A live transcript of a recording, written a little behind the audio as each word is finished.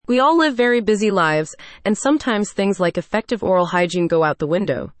We all live very busy lives, and sometimes things like effective oral hygiene go out the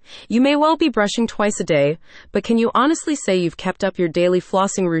window. You may well be brushing twice a day, but can you honestly say you've kept up your daily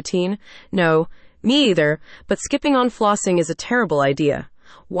flossing routine? No, me either, but skipping on flossing is a terrible idea.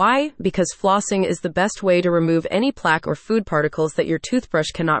 Why? Because flossing is the best way to remove any plaque or food particles that your toothbrush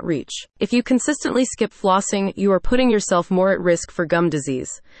cannot reach. If you consistently skip flossing, you are putting yourself more at risk for gum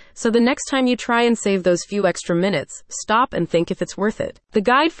disease. So the next time you try and save those few extra minutes, stop and think if it's worth it. The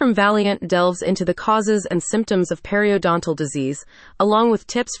guide from Valiant delves into the causes and symptoms of periodontal disease, along with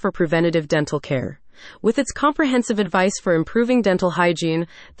tips for preventative dental care. With its comprehensive advice for improving dental hygiene,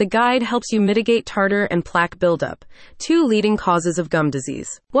 the guide helps you mitigate tartar and plaque buildup, two leading causes of gum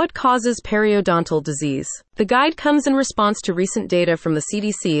disease. What causes periodontal disease? The guide comes in response to recent data from the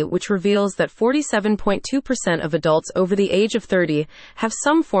CDC, which reveals that 47.2% of adults over the age of 30 have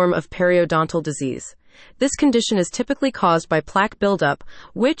some form of periodontal disease. This condition is typically caused by plaque buildup,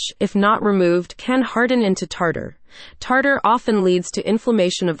 which, if not removed, can harden into tartar. Tartar often leads to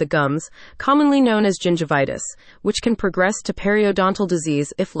inflammation of the gums, commonly known as gingivitis, which can progress to periodontal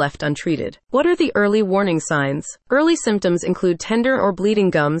disease if left untreated. What are the early warning signs? Early symptoms include tender or bleeding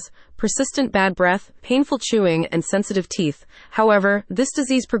gums, persistent bad breath, painful chewing, and sensitive teeth. However, this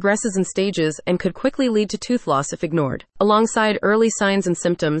disease progresses in stages and could quickly lead to tooth loss if ignored. Alongside early signs and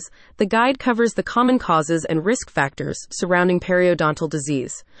symptoms, the guide covers the common causes and risk factors surrounding periodontal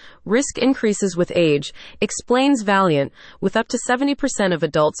disease. Risk increases with age, explains Valiant, with up to 70% of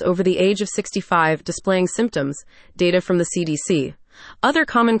adults over the age of 65 displaying symptoms, data from the CDC. Other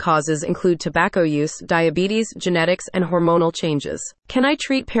common causes include tobacco use, diabetes, genetics, and hormonal changes. Can I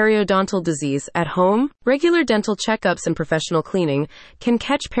treat periodontal disease at home? Regular dental checkups and professional cleaning can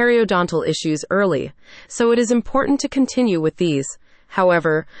catch periodontal issues early, so it is important to continue with these.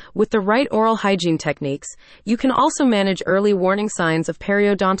 However, with the right oral hygiene techniques, you can also manage early warning signs of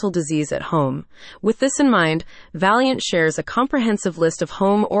periodontal disease at home. With this in mind, Valiant shares a comprehensive list of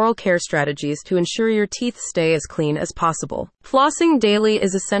home oral care strategies to ensure your teeth stay as clean as possible. Flossing daily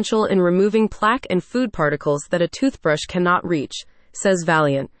is essential in removing plaque and food particles that a toothbrush cannot reach, says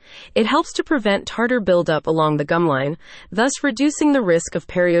Valiant. It helps to prevent tartar buildup along the gum line, thus reducing the risk of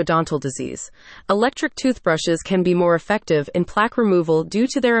periodontal disease. Electric toothbrushes can be more effective in plaque removal due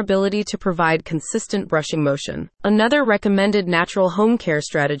to their ability to provide consistent brushing motion. Another recommended natural home care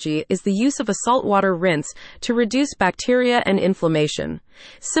strategy is the use of a saltwater rinse to reduce bacteria and inflammation.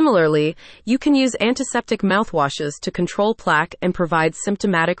 Similarly, you can use antiseptic mouthwashes to control plaque and provide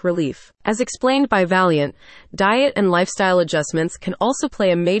symptomatic relief. As explained by Valiant, diet and lifestyle adjustments can also play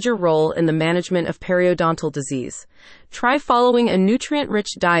a major role in the management of periodontal disease. Try following a nutrient-rich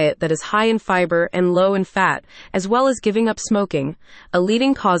diet that is high in fiber and low in fat, as well as giving up smoking, a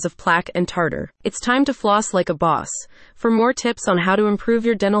leading cause of plaque and tartar. It's time to floss like a boss. For more tips on how to improve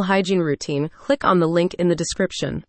your dental hygiene routine, click on the link in the description.